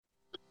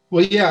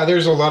Well, yeah,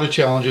 there's a lot of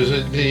challenges.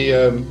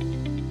 The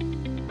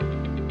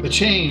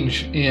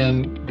change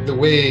in the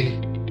way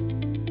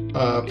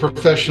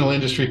professional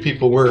industry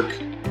people work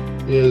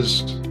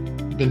is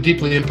been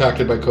deeply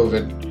impacted by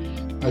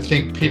COVID. I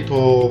think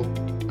people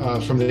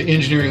from the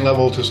engineering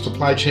level to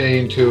supply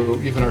chain to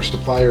even our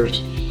suppliers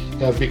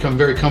have become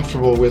very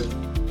comfortable with,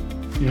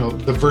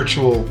 the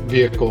virtual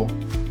vehicle.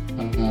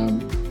 Um,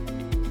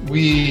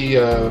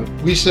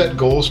 we set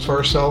goals for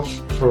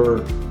ourselves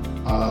for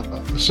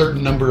a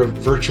certain number of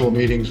virtual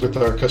meetings with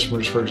our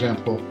customers, for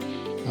example,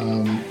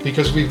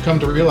 because we've come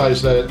to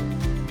realize that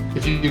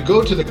if you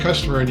go to the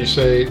customer and you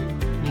say,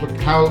 "Look,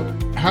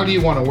 how do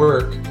you want to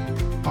work?"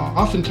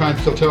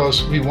 Oftentimes they'll tell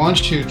us, "We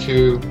want you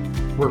to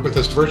work with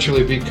us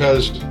virtually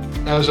because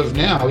as of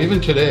now, even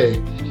today,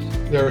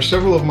 there are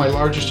several of my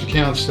largest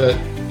accounts that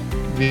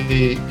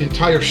the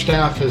entire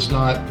staff is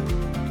not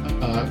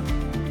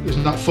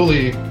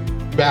fully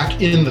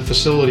back in the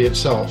facility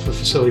itself, the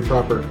facility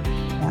proper."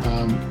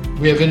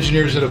 We have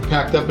engineers that have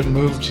packed up and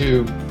moved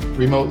to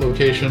remote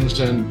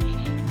locations, and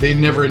they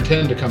never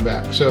intend to come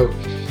back. So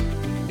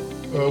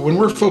when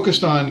we're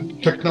focused on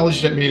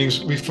technology net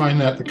meetings, we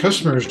find that the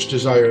customers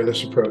desire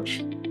this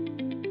approach.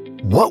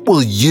 What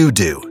will you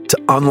do to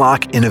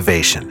unlock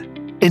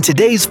innovation? In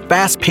today's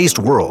fast-paced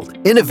world,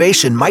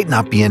 innovation might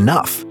not be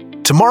enough.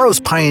 Tomorrow's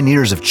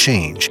pioneers of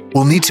change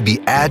will need to be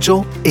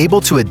agile,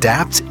 able to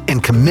adapt,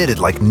 and committed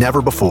like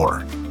never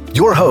before.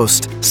 Your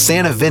host,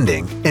 Sana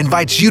Vinding,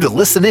 invites you to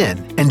listen in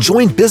and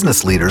join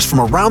business leaders from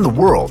around the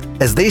world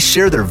as they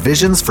share their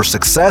visions for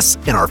success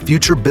in our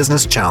future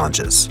business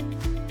challenges.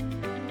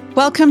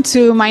 Welcome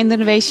to Mind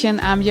Innovation.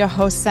 I'm your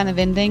host, Sana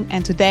Vinding,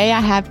 and today I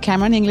have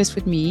Cameron Inglis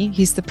with me.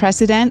 He's the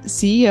president,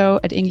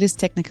 CEO at Inglis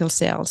Technical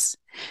Sales.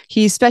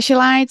 He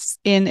specializes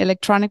in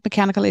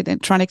mechanical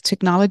electronic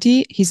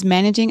technology. He's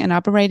managing and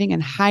operating a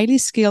highly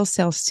skilled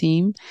sales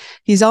team.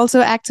 He's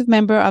also an active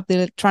member of the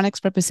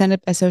Electronics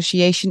Representative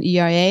Association,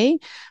 ERA,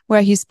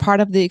 where he's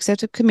part of the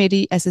executive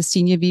committee as a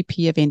senior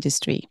VP of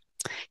industry.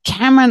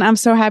 Cameron, I'm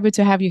so happy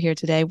to have you here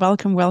today.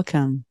 Welcome,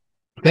 welcome.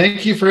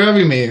 Thank you for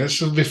having me.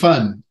 This will be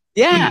fun.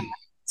 Yeah.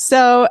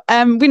 So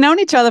we've known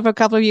each other for a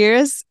couple of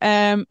years,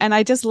 and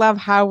I just love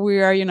how we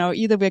are,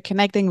 either we're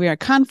connecting, we're at a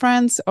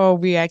conference, or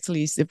we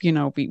actually,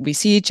 we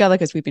see each other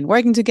because we've been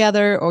working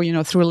together, or,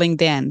 through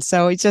LinkedIn.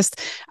 So it's just,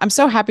 I'm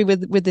so happy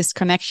with this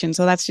connection.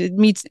 So it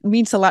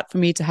means a lot for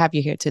me to have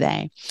you here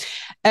today.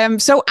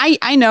 So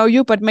I know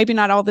you, but maybe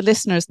not all the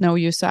listeners know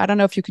you. So I don't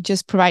know if you could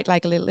just provide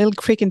like a little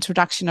quick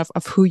introduction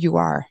of who you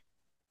are.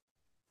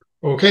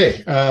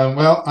 Okay.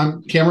 Well,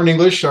 I'm Cameron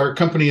Inglis. Our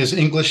company is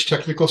Inglis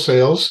Technical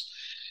Sales.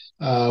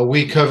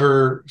 We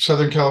cover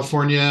Southern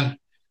California,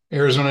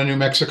 Arizona, New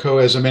Mexico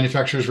as a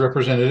manufacturer's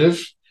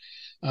representative.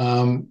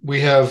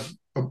 We have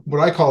what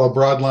I call a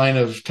broad line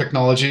of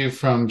technology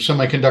from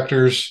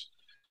semiconductors,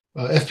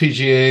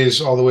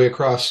 FPGAs, all the way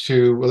across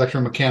to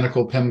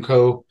electromechanical,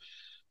 PEMCO,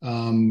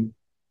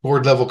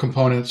 board level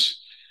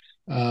components.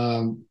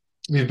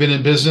 We've been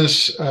in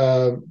business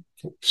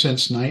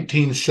since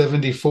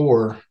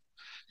 1974,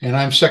 and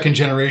I'm second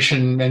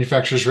generation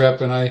manufacturer's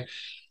rep, and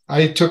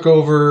I took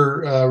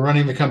over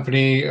running the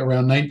company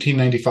around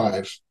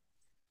 1995.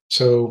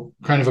 So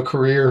kind of a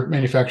career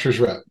manufacturer's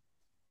rep,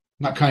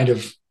 not kind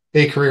of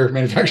a career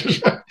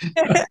manufacturer's rep.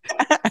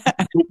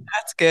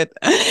 That's good.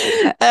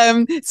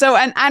 So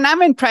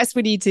I'm impressed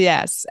with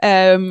ETS.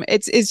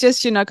 It's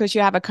just, because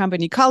you have a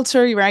company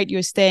culture, right?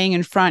 You're staying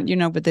in front,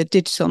 with the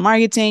digital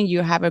marketing.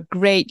 You have a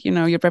great,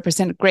 you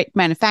represent great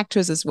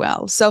manufacturers as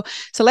well. So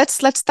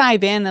let's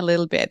dive in a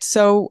little bit.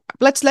 So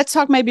let's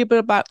talk maybe a bit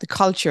about the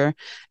culture.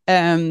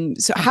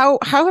 So how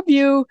have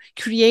you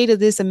created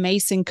this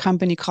amazing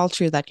company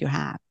culture that you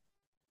have,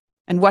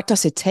 and what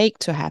does it take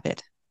to have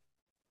it?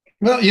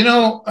 Well,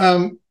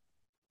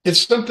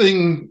 it's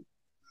something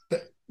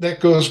that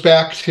goes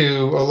back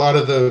to a lot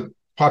of the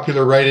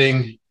popular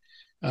writing.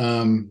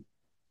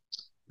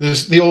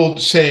 There's the old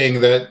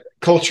saying that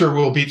culture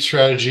will beat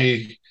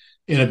strategy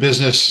in a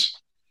business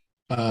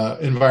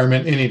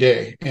environment any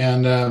day.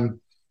 And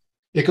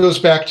it goes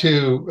back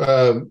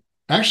to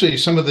actually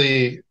some of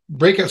the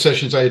breakout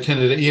sessions I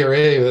attended at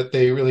ERA that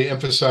they really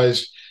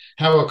emphasized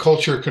how a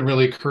culture can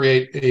really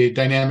create a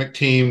dynamic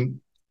team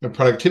of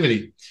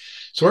productivity.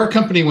 So our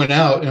company went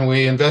out and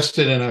we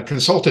invested in a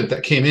consultant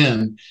that came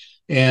in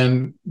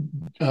and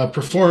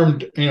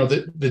performed,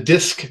 the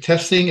DISC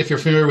testing. If you're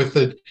familiar with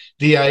the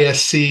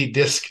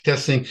DISC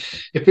testing,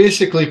 it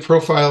basically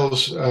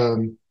profiles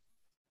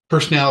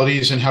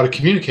personalities and how to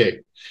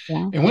communicate.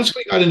 Yeah. And once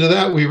we got into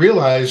that, we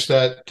realized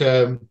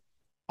that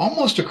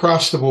almost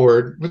across the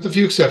board, with a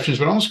few exceptions,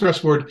 but almost across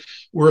the board,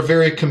 we're a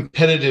very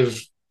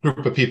competitive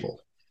group of people.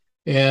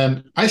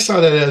 And I saw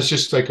that as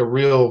just like a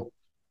real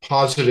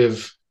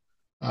positive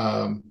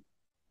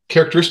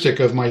characteristic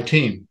of my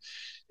team.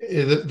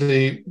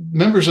 The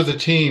members of the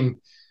team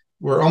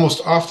were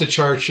almost off the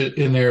charts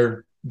in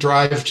their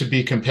drive to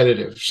be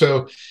competitive.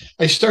 So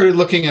I started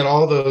looking at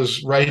all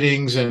those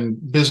writings and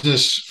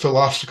business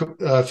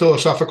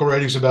philosophical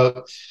writings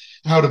about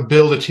how to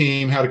build a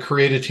team, how to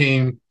create a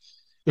team.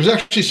 there's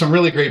actually some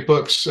really great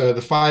books.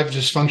 The Five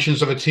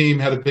Dysfunctions of a Team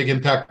had a big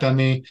impact on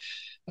me.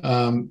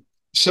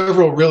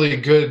 Several really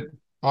good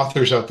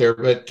authors out there,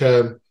 but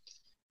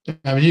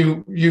I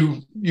mean,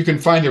 you can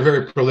find they're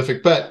very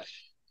prolific. But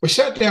we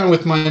sat down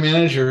with my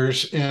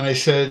managers and I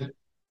said,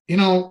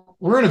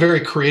 we're in a very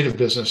creative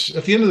business.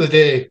 At the end of the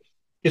day,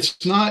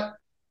 it's not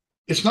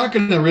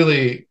going to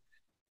really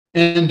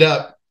end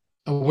up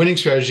a winning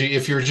strategy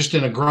if you're just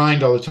in a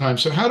grind all the time.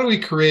 So how do we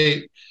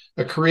create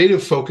a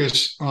creative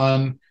focus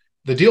on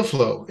the deal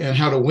flow and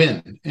how to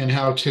win and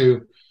how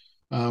to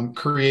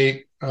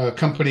create a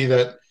company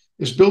that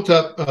is built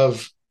up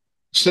of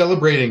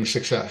celebrating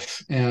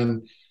success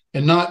and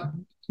not,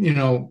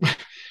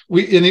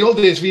 we in the old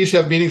days we used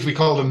to have meetings, we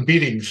called them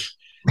beatings,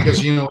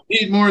 because we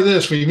need more of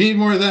this, we need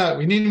more of that,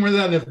 we need more of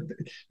that. And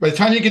by the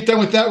time you get done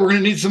with that, we're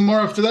going to need some more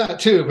after that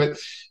too. But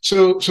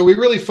so we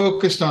really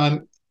focused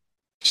on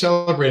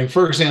celebrating.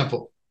 For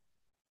example,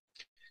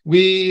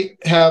 we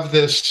have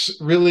this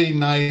really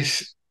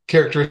nice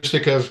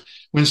characteristic of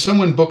when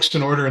someone books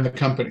an order in the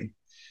company,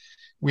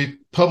 we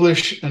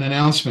publish an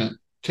announcement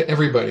to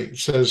everybody. It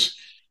says,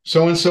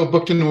 so-and-so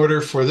booked an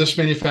order for this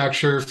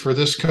manufacturer, for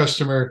this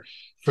customer,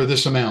 for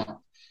this amount.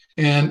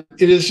 And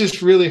it is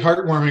just really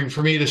heartwarming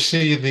for me to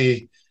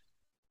see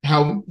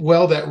how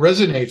well that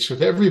resonates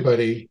with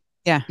everybody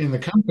in the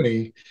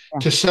company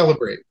to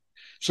celebrate.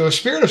 So a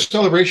spirit of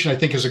celebration, I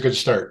think, is a good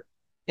start.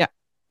 Yeah.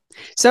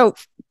 So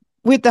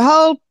with the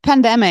whole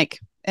pandemic,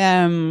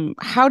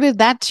 how did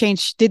that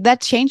change? Did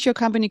that change your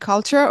company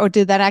culture, or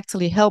did that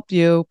actually help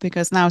you?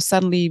 Because now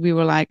suddenly we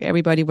were like,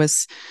 everybody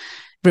was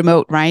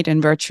remote, right?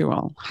 And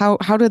virtual.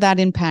 How did that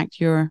impact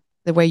the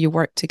way you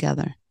work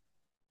together?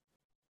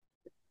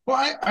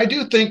 Well, I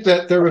do think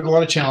that there were a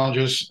lot of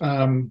challenges.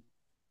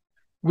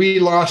 We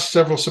lost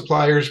several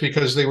suppliers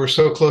because they were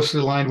so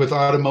closely aligned with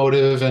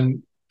automotive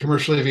and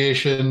commercial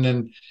aviation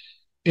and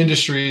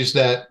industries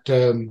that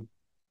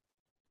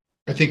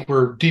I think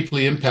were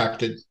deeply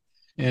impacted.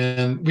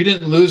 And we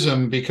didn't lose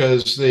them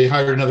because they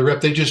hired another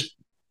rep. They just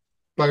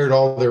fired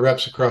all their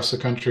reps across the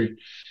country.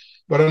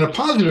 But on a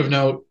positive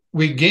note,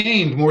 we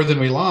gained more than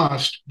we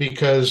lost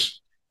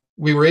because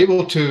we were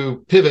able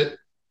to pivot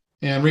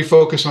and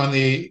refocus on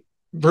the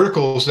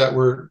verticals that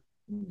were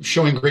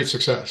showing great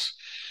success.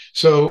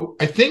 So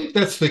I think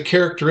that's the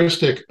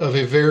characteristic of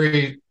a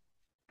very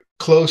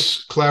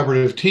close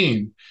collaborative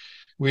team.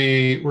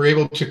 We were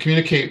able to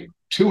communicate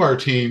to our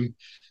team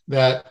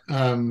that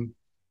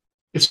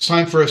it's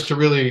time for us to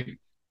really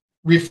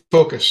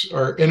refocus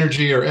our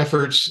energy, our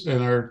efforts,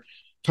 and our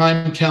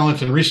time,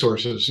 talent, and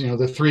resources.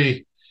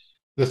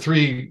 The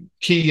three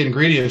key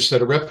ingredients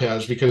that a rep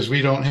has, because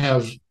we don't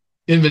have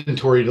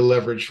inventory to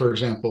leverage, for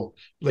example,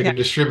 like a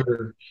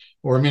distributor,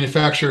 or a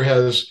manufacturer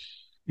has,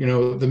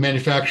 the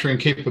manufacturing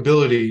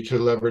capability to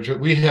leverage it.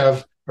 We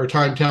have our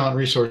time, talent,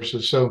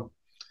 resources. So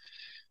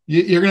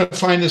you're going to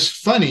find this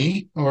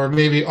funny or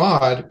maybe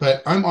odd,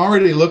 but I'm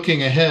already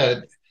looking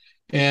ahead.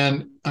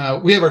 And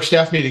we have our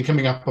staff meeting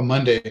coming up on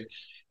Monday.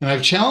 And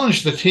I've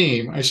challenged the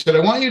team. I said, I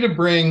want you to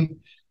bring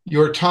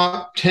your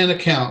top 10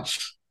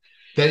 accounts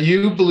that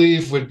you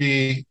believe would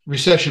be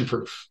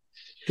recession-proof,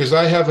 because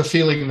I have a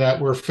feeling that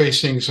we're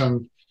facing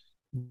some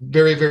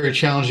very, very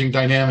challenging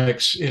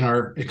dynamics in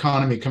our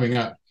economy coming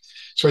up.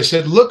 So I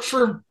said, look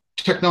for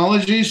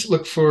technologies,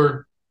 look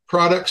for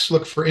products,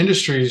 look for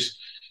industries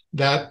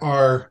that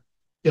are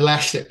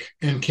elastic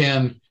and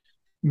can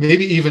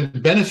maybe even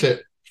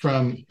benefit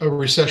from a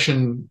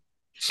recession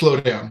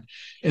slowdown.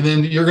 And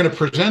then you're going to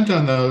present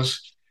on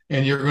those,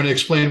 and you're going to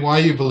explain why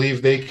you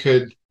believe they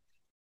could,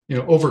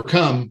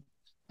 overcome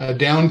a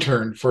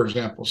downturn, for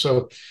example.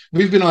 So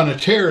we've been on a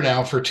tear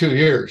now for 2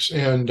 years,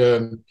 and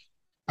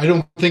I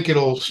don't think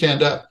it'll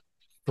stand up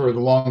for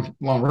the long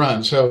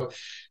run. So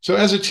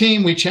as a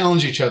team, we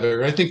challenge each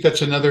other. I think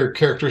that's another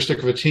characteristic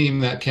of a team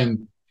that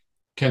can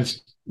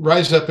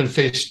rise up and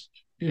face,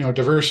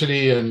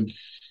 diversity and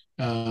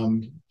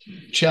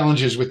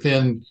challenges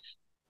within,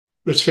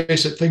 let's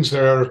face it, things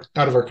that are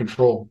out of our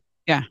control.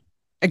 Yeah,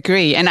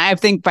 agree. And I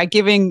think by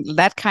giving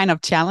that kind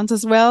of challenge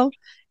as well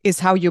is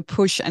how you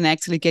push and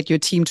actually get your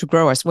team to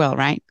grow as well,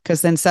 right?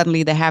 Because then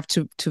suddenly they have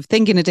to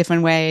think in a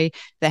different way.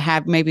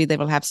 Maybe they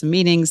will have some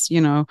meetings,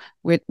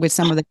 with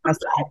some of the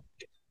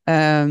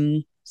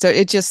customers. So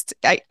it just,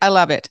 I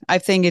love it. I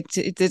think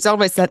it's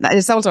always that.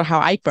 It's also how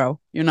I grow.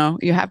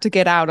 You have to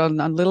get out on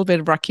a little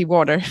bit of rocky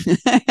water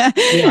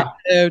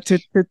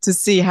to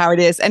see how it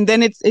is. And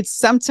then it's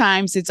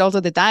sometimes it's also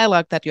the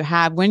dialogue that you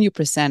have when you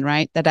present,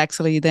 right? That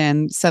actually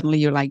then suddenly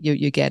you're like,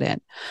 you get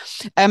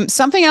it.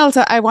 Something else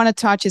I want to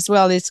touch as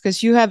well is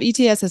because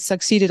ETS has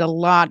succeeded a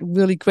lot,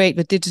 really great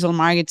with digital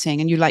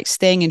marketing, and you like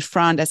staying in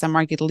front as a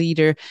market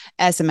leader,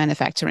 as a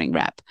manufacturing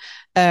rep.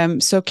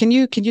 So can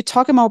you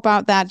talk more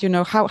about that?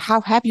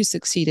 How have you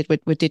succeeded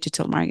with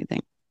digital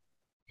marketing?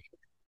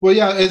 Well,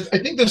 yeah, I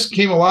think this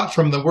came a lot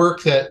from the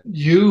work that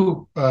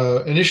you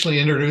initially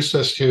introduced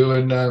us to.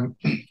 And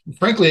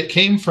frankly, it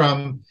came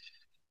from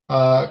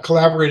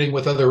collaborating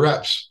with other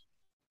reps.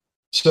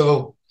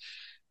 So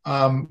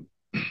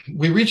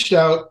we reached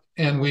out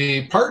and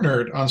we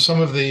partnered on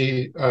some of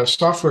the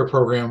software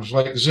programs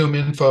like Zoom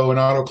Info and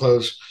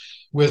AutoClose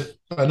with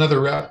another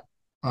rep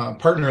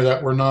partner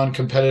that we're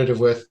non-competitive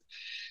with.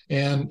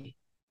 And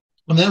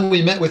then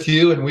we met with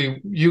you,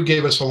 and you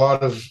gave us a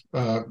lot of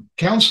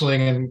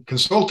counseling and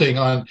consulting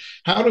on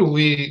how do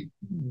we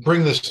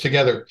bring this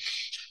together.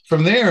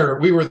 From there,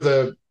 we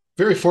were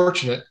very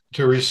fortunate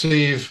to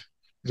receive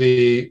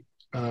the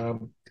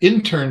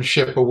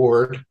internship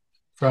award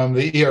from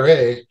the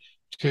ERA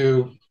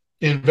to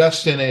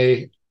invest in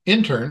a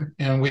intern,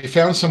 and we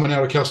found someone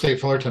out of Cal State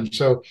Fullerton.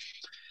 So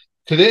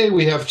today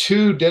we have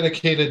 2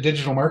 dedicated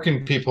digital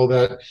marketing people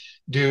that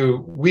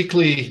do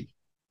weekly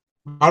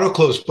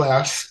AutoClose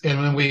blasts,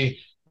 and then we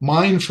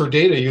mine for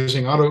data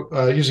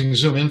using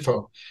Zoom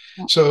Info.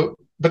 So,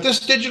 but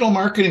this digital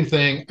marketing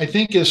thing, I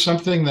think, is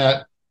something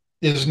that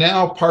is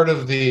now part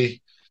of the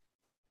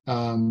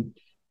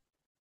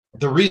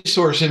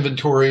resource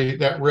inventory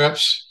that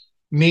reps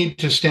need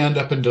to stand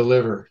up and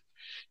deliver.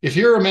 If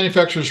you're a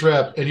manufacturer's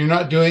rep and you're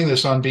not doing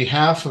this on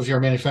behalf of your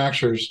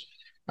manufacturers,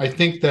 I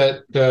think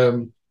that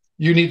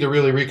you need to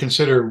really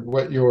reconsider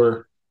what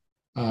your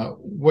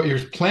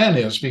plan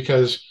is,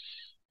 because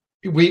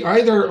we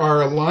either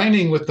are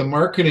aligning with the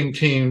marketing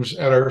teams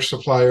at our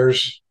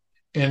suppliers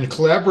and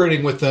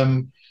collaborating with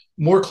them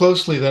more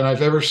closely than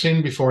I've ever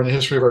seen before in the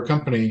history of our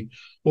company,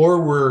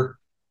 or we're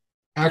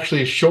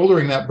actually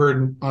shouldering that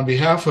burden on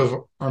behalf of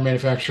our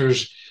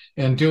manufacturers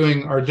and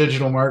doing our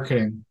digital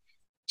marketing.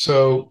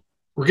 So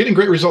we're getting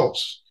great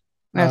results.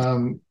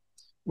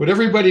 What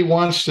everybody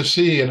wants to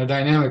see in a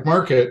dynamic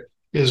market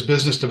is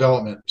business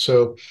development.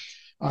 So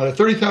on a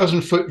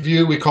 30,000 foot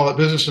view, we call it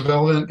business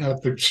development.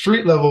 At the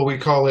street level, we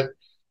call it,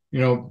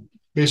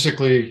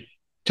 basically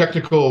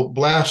technical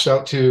blasts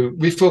out to,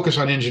 we focus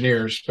on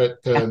engineers, but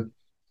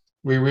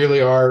we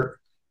really are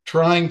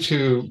trying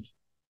to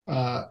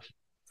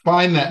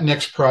find that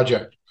next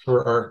project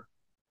for our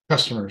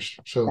customers.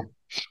 So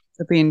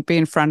be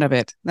in front of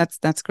it.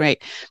 That's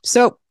great.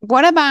 So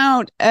what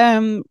about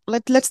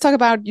let's talk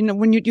about,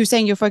 when you're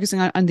saying you're focusing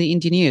on the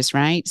engineers,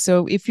 right?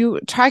 So if you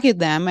target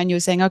them and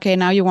you're saying, okay,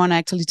 now you want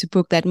actually to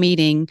book that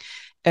meeting,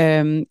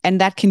 and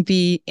that can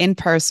be in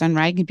person,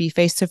 right? It can be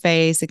face to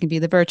face, it can be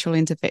the virtual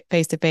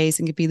face to face,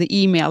 it can be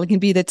the email, it can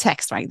be the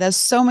text, right? There's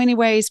so many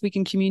ways we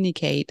can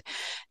communicate.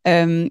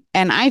 And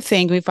I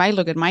think if I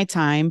look at my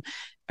time,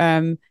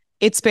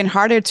 it's been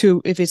harder to,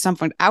 if it's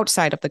something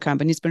outside of the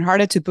company, it's been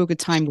harder to book a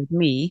time with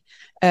me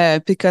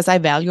because I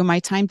value my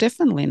time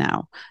differently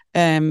now.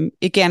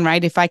 Again,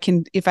 right, if I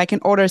can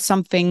order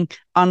something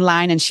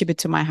online and ship it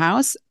to my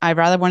house, I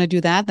rather want to do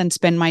that than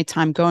spend my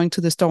time going to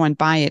the store and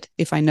buy it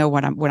if I know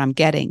what I'm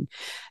getting.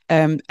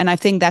 And I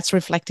think that's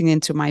reflecting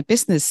into my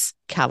business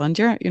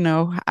calendar.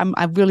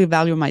 I really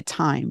value my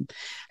time.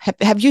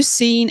 Have you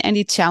seen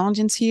any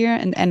challenges here,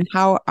 and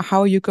how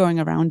are you going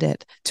around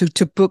it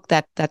to book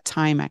that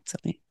time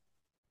actually?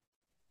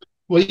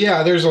 Well,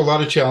 yeah, there's a lot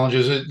of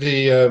challenges.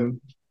 The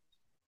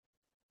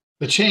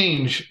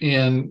change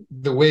in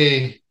the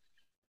way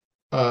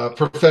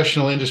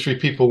professional industry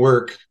people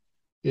work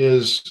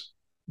is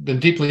been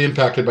deeply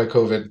impacted by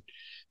COVID.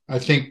 I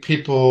think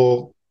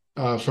people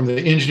from the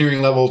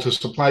engineering level to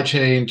supply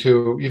chain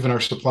to even our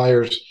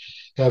suppliers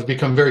have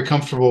become very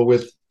comfortable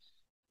with,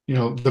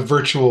 the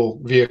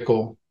virtual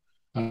vehicle.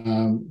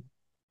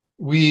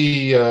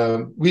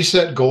 We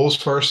set goals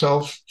for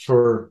ourselves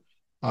for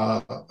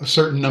a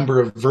certain number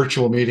of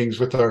virtual meetings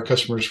with our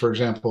customers, for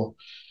example,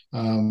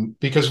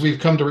 because we've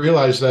come to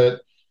realize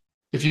that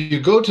if you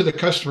go to the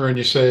customer and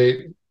you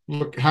say,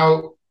 look,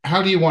 how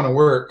do you want to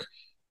work?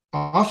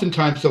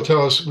 Oftentimes they'll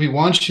tell us, we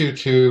want you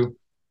to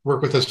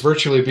work with us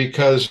virtually,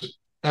 because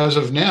as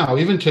of now,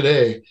 even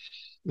today,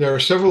 there are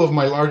several of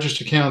my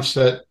largest accounts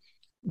that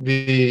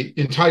the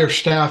entire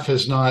staff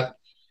is not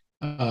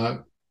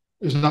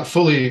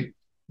fully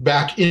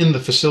back in the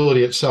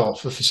facility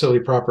itself, the facility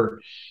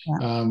proper.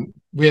 Yeah.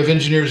 We have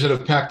engineers that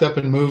have packed up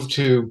and moved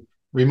to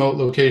remote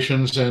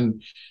locations,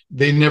 and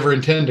they never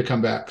intend to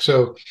come back.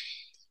 So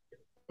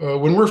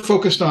when we're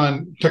focused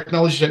on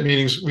technology type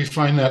meetings, we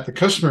find that the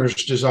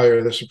customers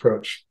desire this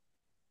approach.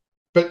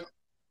 But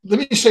let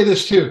me say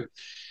this too.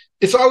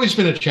 It's always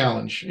been a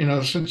challenge.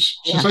 Since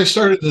I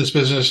started this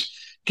business,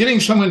 getting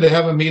someone to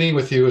have a meeting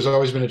with you has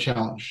always been a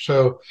challenge.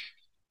 So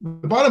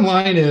the bottom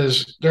line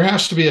is there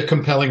has to be a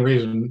compelling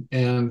reason.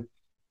 And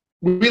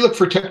we look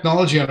for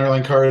technology on our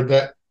line card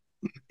that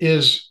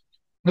has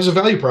a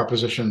value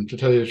proposition, to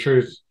tell you the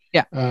truth.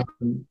 Yeah.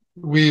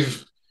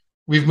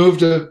 We've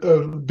moved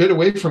a bit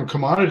away from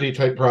commodity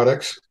type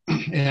products,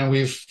 and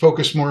we've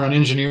focused more on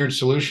engineered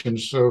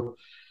solutions. So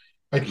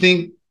I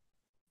think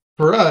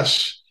for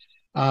us,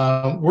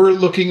 we're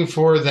looking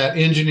for that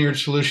engineered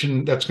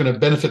solution that's going to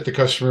benefit the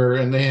customer,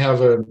 and they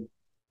have an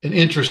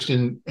interest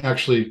in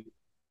actually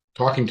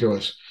talking to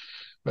us.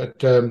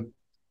 But a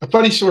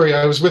funny story,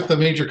 I was with a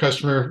major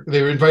customer.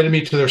 They invited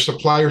me to their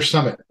supplier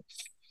summit,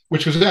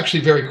 which was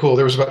actually very cool.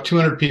 There was about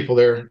 200 people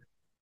there,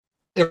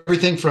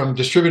 everything from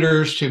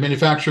distributors to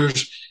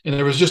manufacturers, and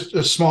there was just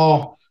a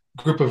small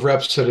group of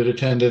reps that had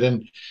attended.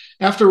 And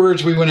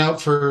afterwards, we went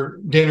out for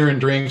dinner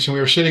and drinks, and we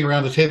were sitting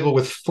around the table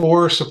with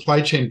 4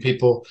 supply chain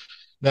people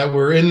that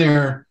were in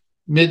their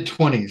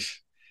mid-20s.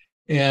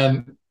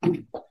 And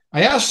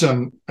I asked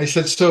them, I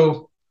said,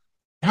 so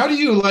how do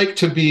you like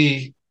to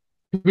be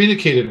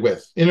communicated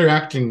with,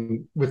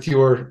 interacting with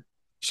your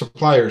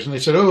suppliers? And they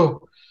said,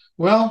 oh,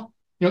 well,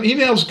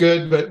 email's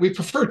good, but we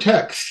prefer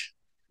text.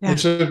 Yeah. And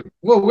so,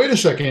 well, wait a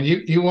second,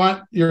 you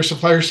want your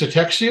suppliers to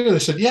text you? They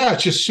said, yeah,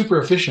 it's just super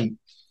efficient.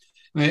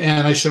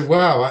 And I said,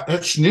 wow,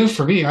 that's new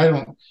for me.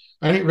 I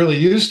didn't really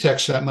use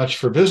text that much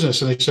for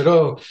business. And they said,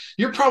 oh,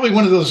 you're probably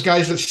one of those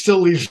guys that still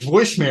leaves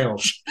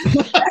voicemails.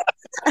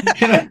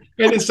 and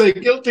it's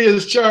like guilty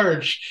as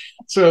charged.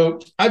 So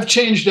I've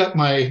changed up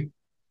my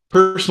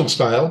personal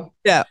style.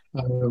 Yeah.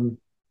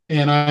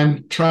 And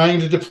I'm trying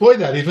to deploy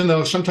that, even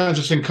though sometimes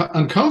it's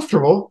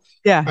uncomfortable.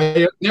 Yeah.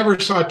 I never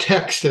saw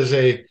text as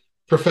a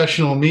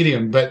professional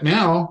medium, but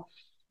now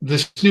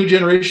this new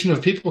generation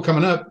of people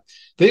coming up,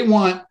 they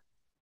want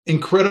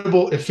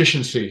incredible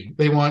efficiency.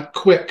 They want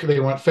quick,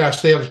 they want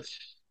fast.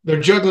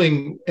 They're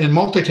juggling and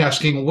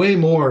multitasking way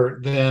more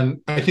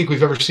than I think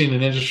we've ever seen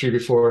in industry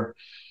before.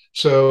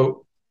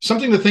 So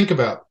something to think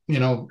about,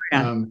 things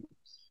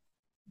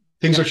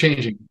are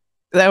changing.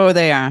 Oh,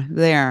 they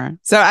are.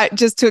 So I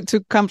just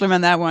to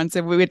complement that one.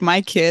 So with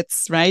my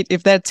kids, right?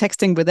 If they're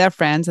texting with their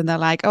friends and they're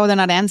like, oh, they're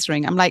not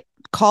answering, I'm like,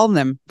 call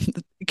them.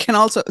 You can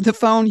also the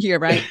phone here,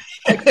 right?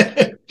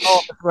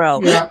 Oh,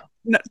 well, yeah.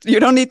 No, you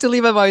don't need to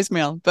leave a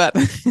voicemail, but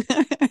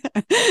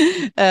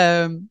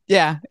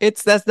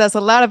there's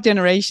a lot of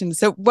generations.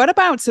 So what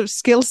about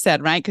skill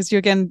set, right? Because you're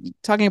again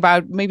talking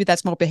about maybe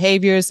that's more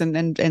behaviors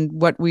and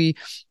what the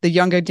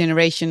younger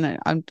generation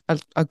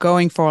are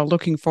going for,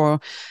 looking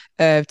for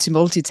to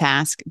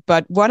multitask.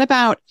 But what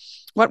about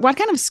what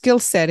kind of skill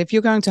set, if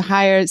you're going to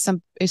hire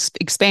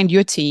expand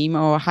your team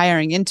or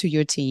hiring into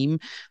your team,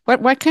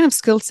 what kind of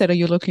skill set are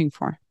you looking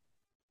for?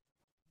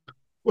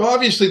 Well,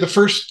 obviously, the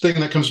first thing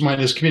that comes to mind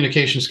is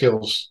communication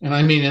skills, and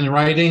I mean in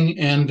writing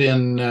and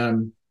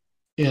in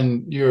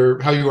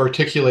your how you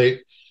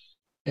articulate,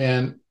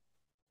 and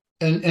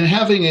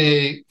having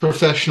a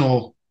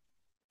professional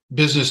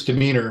business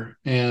demeanor.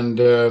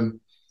 And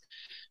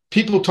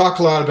people talk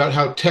a lot about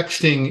how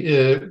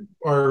texting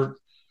our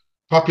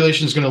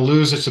population is going to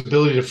lose its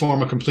ability to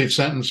form a complete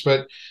sentence,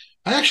 but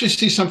I actually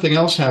see something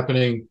else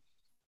happening.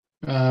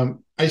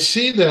 I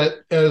see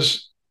that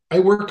as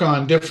I work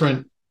on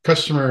different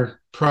customer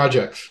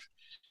projects,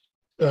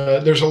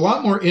 there's a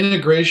lot more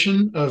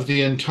integration of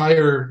the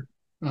entire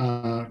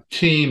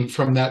team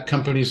from that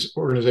company's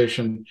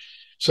organization.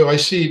 So I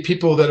see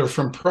people that are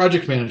from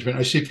project management,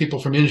 I see people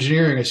from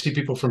engineering, I see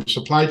people from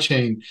supply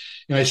chain,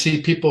 and I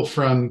see people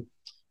from,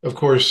 of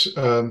course,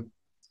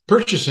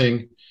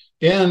 purchasing,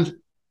 and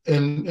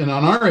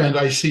on our end,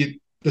 I see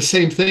the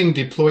same thing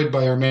deployed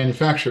by our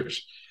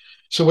manufacturers.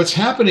 So what's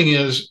happening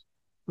is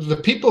the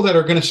people that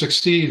are going to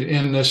succeed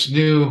in this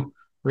new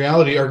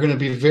reality are going to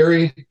be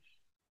very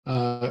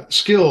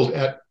skilled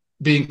at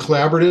being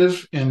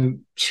collaborative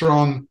and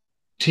strong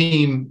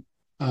team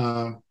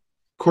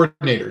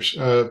coordinators.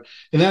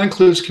 And that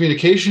includes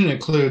communication, it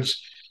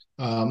includes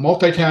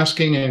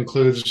multitasking, it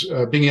includes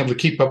being able to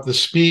keep up the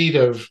speed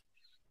of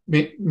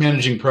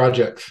managing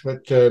projects.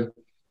 But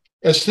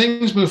as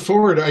things move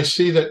forward, I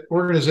see that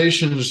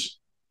organizations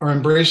are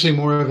embracing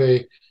more of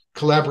a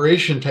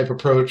collaboration type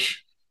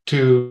approach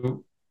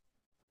to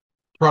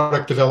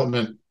product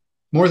development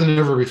more than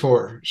ever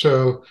before.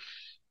 So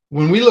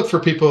when we look for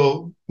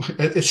people,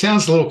 it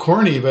sounds a little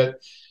corny, but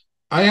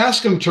I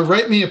ask them to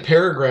write me a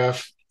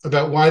paragraph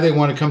about why they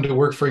want to come to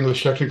work for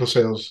English Technical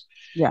Sales.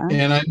 Yeah.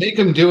 And I make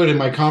them do it in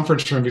my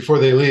conference room before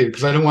they leave,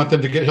 because I don't want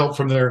them to get help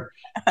from their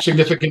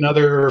significant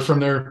other or from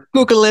their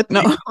Google it,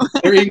 no.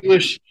 their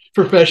English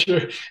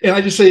professor. And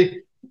I just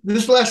say, this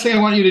is the last thing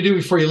I want you to do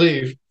before you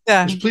leave.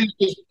 Yeah. Please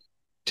just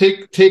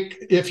take,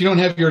 if you don't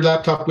have your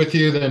laptop with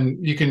you, then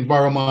you can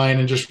borrow mine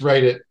and just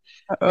write it.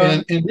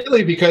 And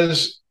really,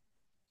 because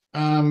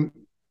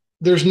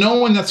there's no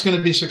one that's going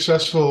to be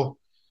successful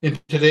in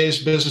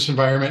today's business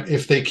environment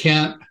if they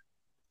can't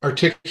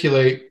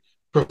articulate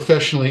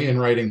professionally in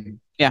writing.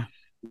 Yeah.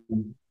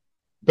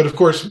 But of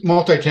course,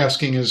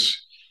 multitasking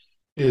is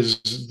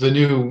the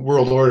new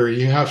world order.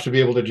 You have to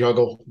be able to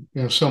juggle,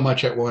 so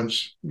much at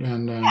once.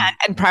 And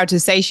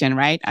prioritization,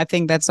 right? I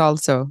think that's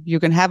also, you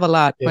can have a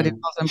lot, but it's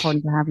also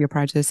important to have your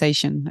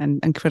prioritization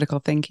and critical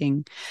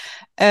thinking.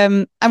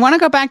 I want to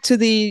go back to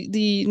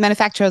the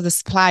manufacturer of the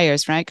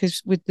suppliers, right?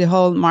 Because with the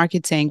whole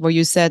marketing, where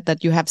you said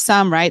that you have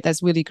some, right,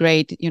 that's really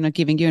great,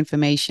 giving you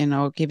information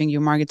or giving you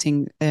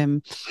marketing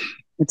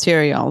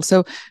material.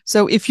 So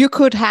if you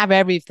could have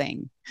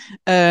everything,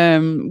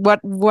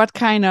 what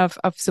kind of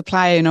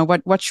supplier,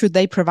 what should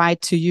they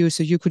provide to you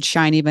so you could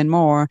shine even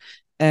more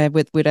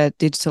with a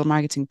digital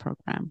marketing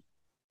program?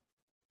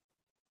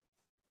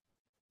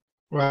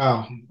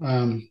 Wow.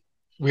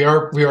 We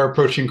are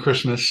approaching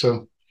Christmas,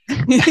 so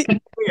we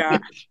are.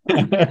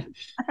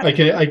 I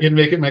can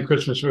make it my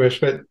Christmas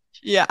wish, but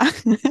yeah.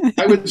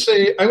 I would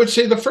say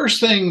the first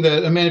thing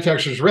that a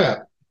manufacturer's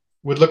rep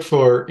would look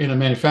for in a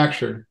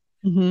manufacturer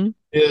Mm-hmm.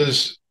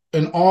 is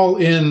an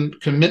all-in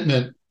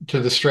commitment to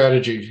the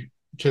strategy,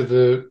 to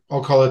the,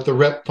 I'll call it the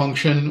rep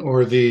function,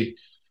 or the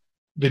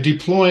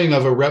deploying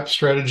of a rep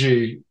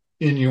strategy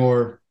in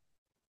your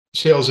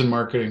sales and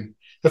marketing.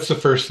 That's the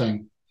first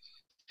thing.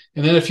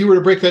 And then if you were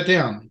to break that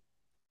down,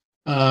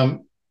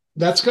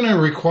 that's going to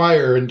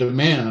require and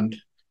demand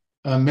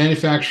a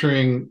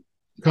manufacturing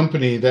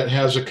company that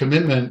has a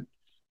commitment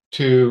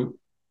to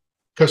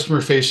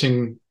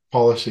customer-facing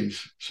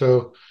policies.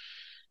 So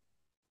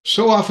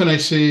often I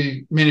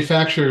see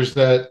manufacturers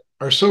that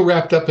are so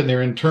wrapped up in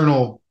their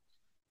internal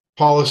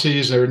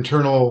policies, their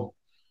internal,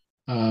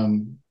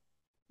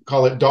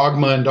 call it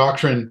dogma and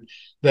doctrine,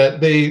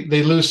 that they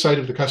lose sight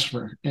of the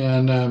customer.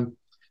 And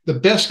the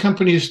best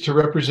companies to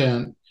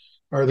represent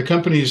are the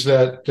companies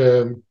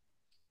that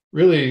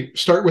really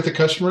start with the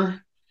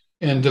customer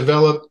and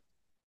develop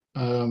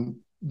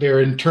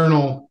their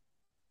internal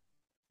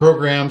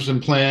programs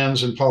and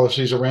plans and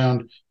policies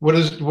around what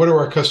do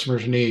our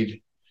customers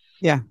need.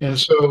 Yeah. And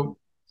so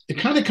it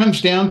kind of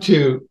comes down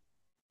to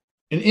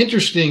an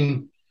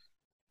interesting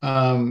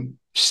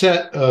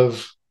set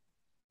of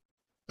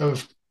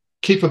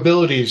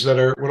capabilities that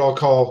are what I'll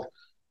call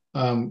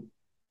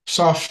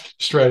soft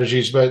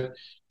strategies, but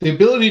the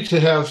ability to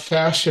have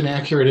fast and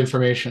accurate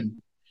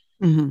information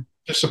to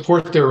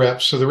support their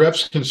reps, so the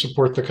reps can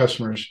support the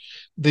customers.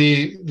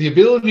 The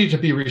ability to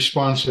be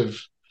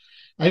responsive.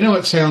 I know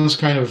it sounds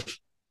kind of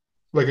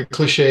like a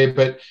cliche,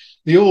 but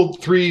the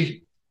old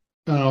three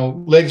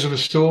legs of a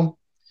stool,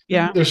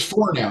 there's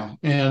four now.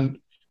 And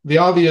the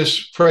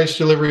obvious price,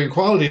 delivery, and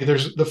quality,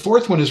 there's the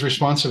fourth one is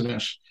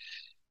responsiveness.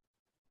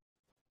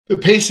 The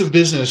pace of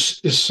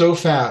business is so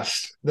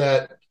fast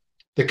that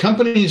the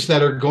companies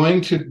that are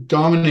going to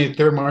dominate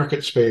their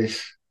market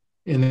space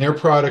in their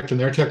product and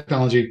their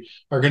technology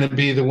are going to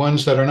be the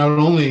ones that are not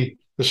only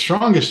the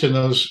strongest in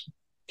those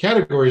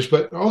categories,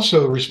 but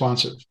also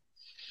responsive.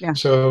 Yeah.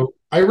 So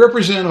I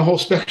represent a whole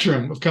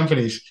spectrum of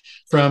companies,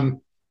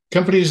 from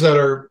companies that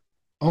are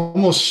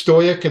almost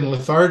stoic and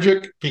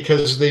lethargic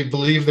because they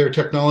believe their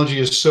technology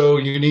is so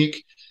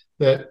unique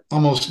that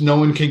almost no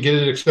one can get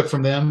it except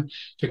from them,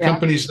 to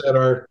companies that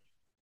are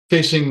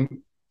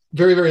facing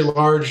very, very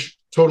large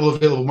total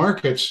available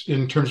markets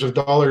in terms of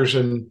dollars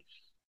and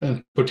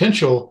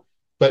potential,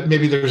 but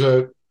maybe there's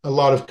a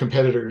lot of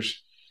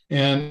competitors.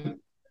 And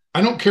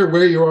I don't care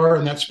where you are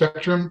in that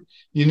spectrum,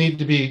 you need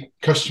to be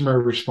customer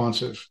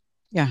responsive.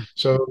 Yeah.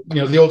 So,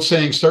 the old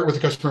saying, start with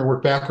the customer,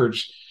 work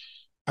backwards.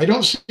 I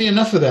don't see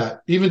enough of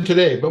that even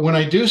today. But when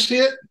I do see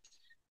it,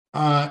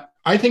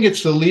 I think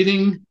it's the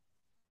leading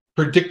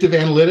predictive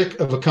analytic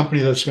of a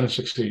company that's going to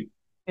succeed.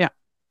 Yeah,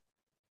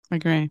 I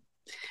agree.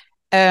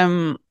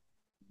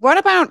 What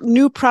about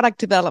new product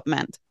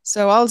development?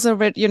 So also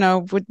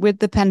with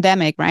the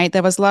pandemic, right?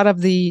 There was a lot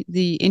of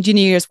the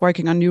engineers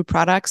working on new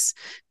products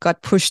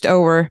got pushed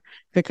over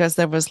because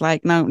there was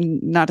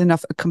not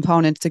enough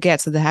components to get.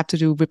 So they have to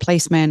do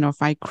replacement or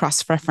find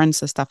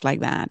cross-reference or stuff like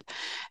that.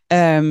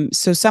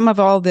 So some of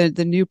all the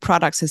new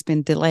products has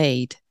been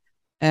delayed.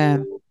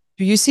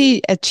 Do you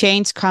see a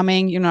change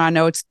coming? I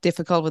know it's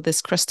difficult with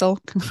this crystal,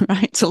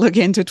 right, to look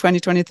into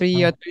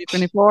 2023 or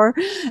 2024.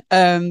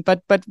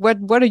 But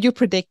what are you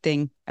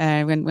predicting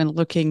when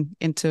looking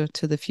into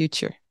the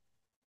future?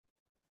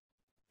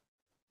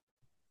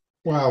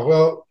 Wow.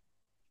 Well,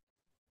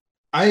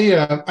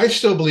 I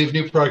still believe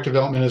new product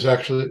development is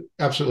actually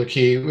absolutely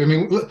key. I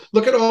mean,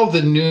 look at all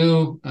the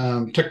new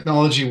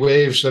technology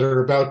waves that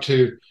are about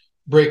to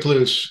break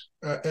loose.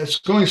 It's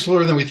going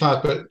slower than we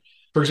thought, but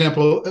for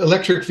example,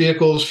 electric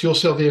vehicles, fuel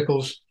cell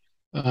vehicles.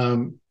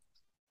 I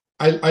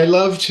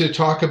love to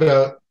talk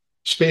about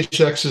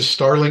SpaceX's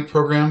Starlink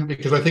program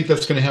because I think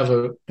that's going to have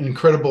an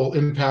incredible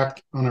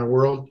impact on our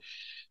world.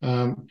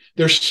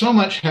 There's so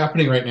much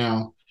happening right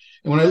now.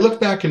 And when I look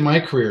back in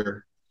my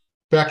career,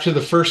 back to the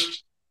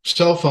first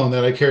cell phone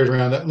that I carried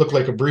around that looked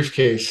like a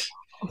briefcase,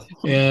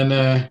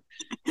 and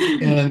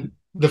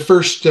the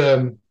first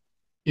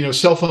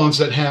cell phones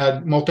that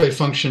had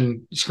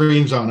multifunction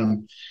screens on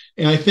them,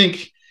 and I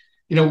think,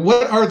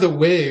 what are the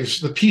waves?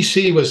 The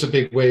PC was a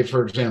big wave,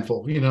 for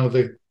example.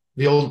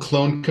 The old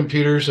clone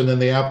computers and then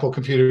the Apple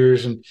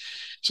computers, and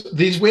so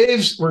these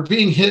waves were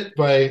being hit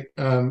by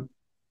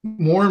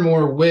more and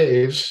more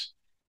waves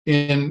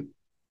in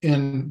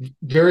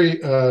very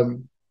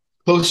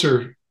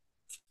closer,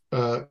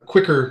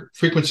 quicker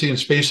frequency and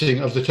spacing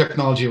of the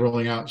technology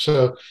rolling out.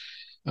 So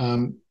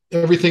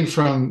everything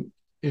from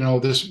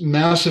this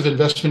massive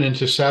investment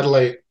into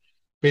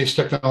satellite-based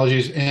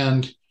technologies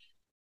and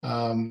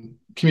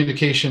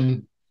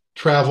communication,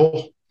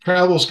 travel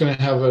is going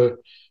to have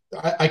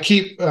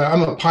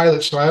I'm a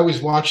pilot, so I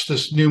always watch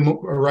this new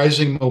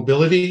rising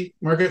mobility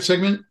market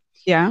segment.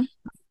 Yeah.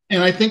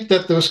 And I think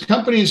that those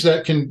companies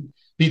that can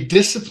be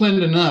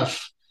disciplined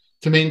enough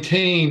to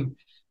maintain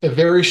a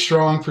very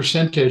strong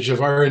percentage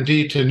of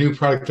R&D to new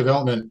product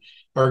development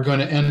are going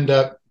to end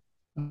up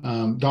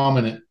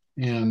dominant.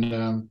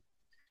 And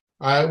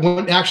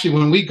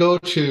when we go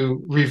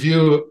to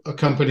review a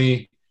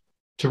company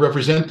to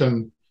represent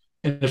them,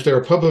 and if they're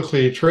a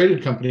publicly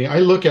traded company, I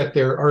look at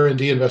their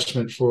R&D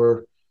investment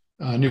for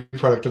new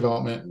product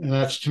development, and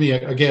that's, to me,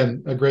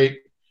 again, a great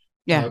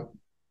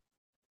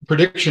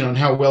prediction on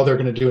how well they're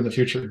going to do in the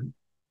future.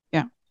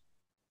 Yeah,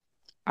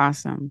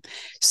 awesome.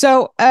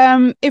 So,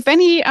 if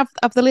any of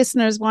the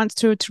listeners wants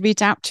to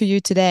reach out to you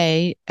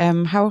today,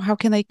 how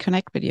can they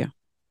connect with you?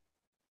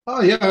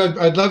 Oh yeah,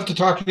 I'd love to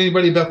talk to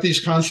anybody about these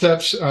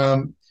concepts.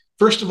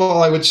 First of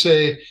all, I would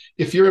say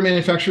if you're a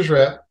manufacturer's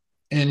rep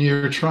and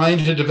you're trying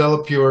to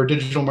develop your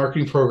digital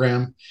marketing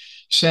program,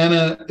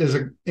 Sana is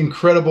an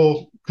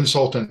incredible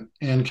consultant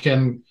and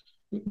can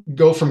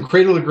go from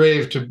cradle to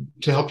grave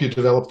to help you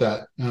develop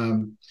that.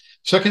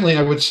 Secondly,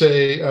 I would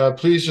say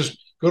please just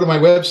go to my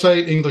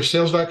website,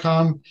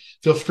 englishsales.com.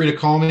 Feel free to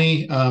call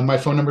me. My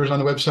phone number is on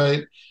the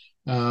website.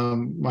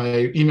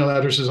 My email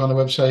address is on the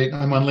website.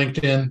 I'm on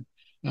LinkedIn.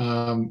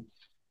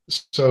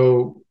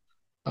 So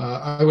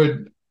I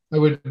would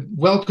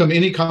welcome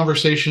any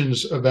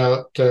conversations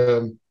about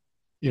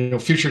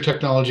future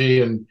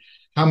technology and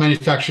how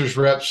manufacturers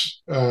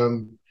reps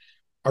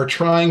are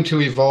trying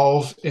to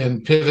evolve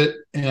and pivot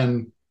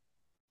and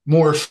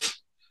morph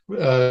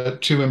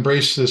to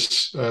embrace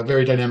this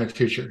very dynamic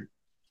future.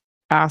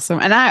 Awesome,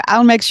 and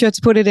I'll make sure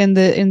to put it in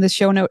the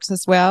show notes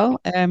as well,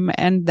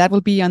 and that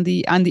will be on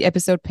the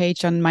episode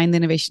page on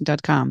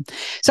mindinnovation.com.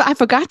 So I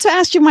forgot to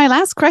ask you my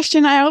last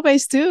question. I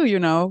always do.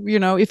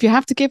 If you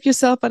have to give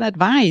yourself an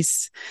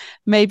advice,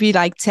 maybe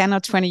like 10 or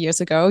 20 years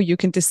ago, you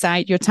can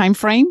decide your time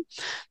frame.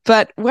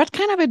 But what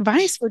kind of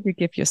advice would you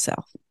give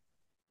yourself?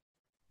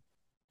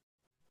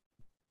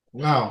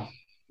 Wow.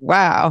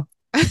 Well.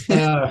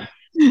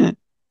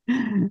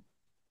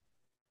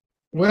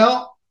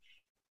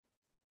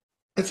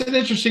 That's an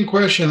interesting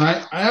question.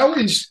 I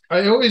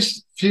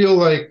always feel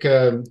like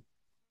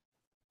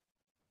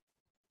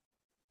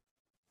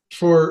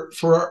for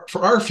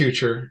our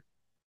future,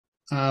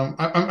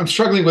 I'm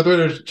struggling with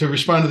whether to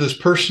respond to this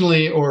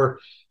personally or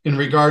in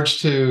regards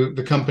to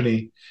the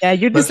company. Yeah,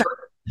 you decide.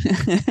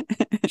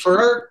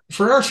 For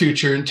our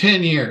future in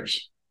 10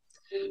 years,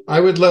 I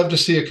would love to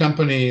see a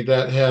company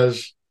that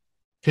has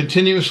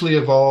continuously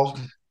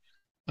evolved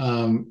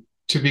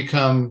to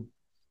become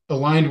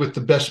aligned with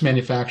the best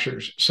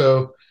manufacturers.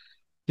 So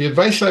the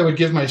advice I would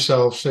give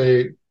myself,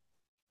 say,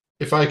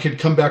 if I could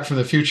come back from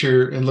the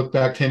future and look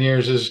back 10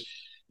 years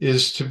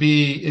is to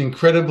be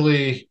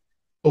incredibly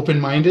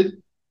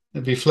open-minded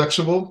and be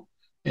flexible.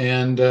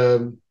 And I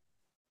don't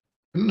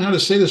know how to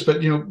say this,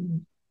 but,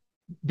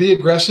 be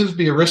aggressive,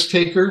 be a risk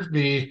taker,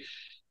 be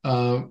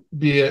a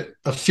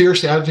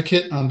fierce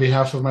advocate on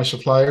behalf of my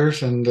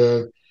suppliers. And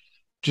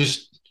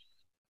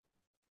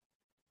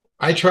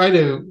I try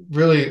to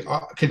really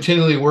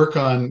continually work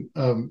on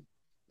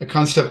a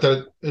concept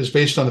that is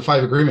based on the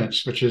 5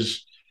 agreements, which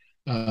is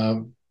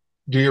do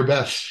your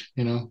best,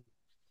 and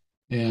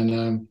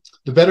the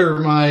better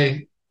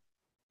my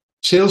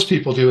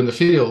salespeople do in the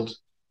field,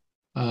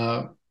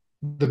 the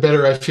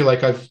better I feel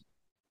like I've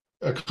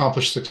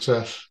accomplished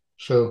success.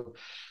 So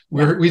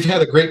we've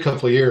had a great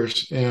couple of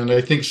years, and I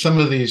think some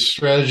of these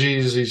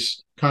strategies,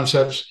 these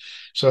concepts.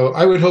 So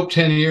I would hope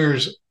 10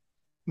 years,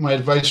 my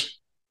advice.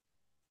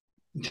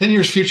 10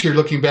 years future,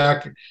 looking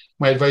back,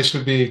 my advice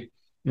would be,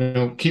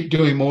 keep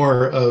doing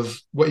more of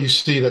what you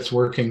see that's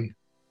working.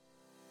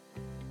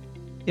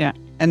 Yeah.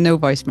 And no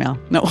voicemail.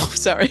 No,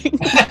 sorry.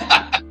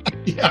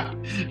 Yeah.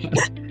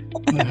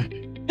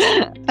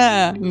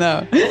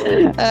 No.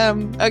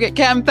 Okay,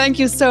 Cam, thank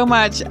you so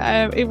much.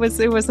 It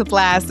was a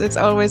blast.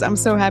 I'm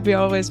so happy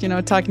always,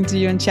 talking to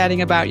you and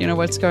chatting about,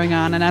 what's going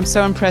on. And I'm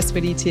so impressed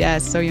with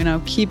ETS.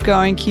 So, keep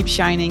going, keep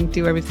shining,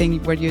 do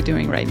everything what you're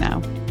doing right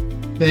now.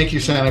 Thank you,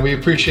 Sana. We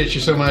appreciate you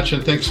so much,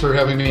 and thanks for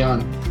having me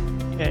on.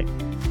 Okay.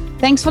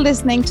 Thanks for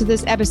listening to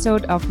this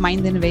episode of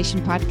Mind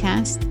Innovation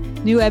Podcast.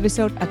 New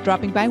episodes are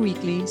dropping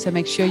bi-weekly, so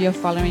make sure you're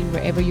following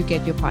wherever you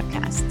get your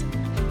podcast.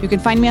 You can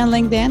find me on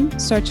LinkedIn,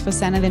 search for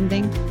Sana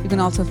Winding. You can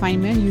also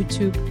find me on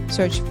YouTube,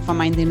 search for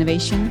Mind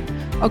Innovation,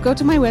 or go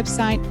to my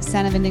website,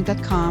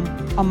 sanawinding.com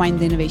or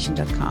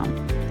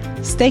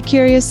mindinnovation.com. Stay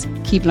curious,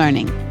 keep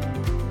learning.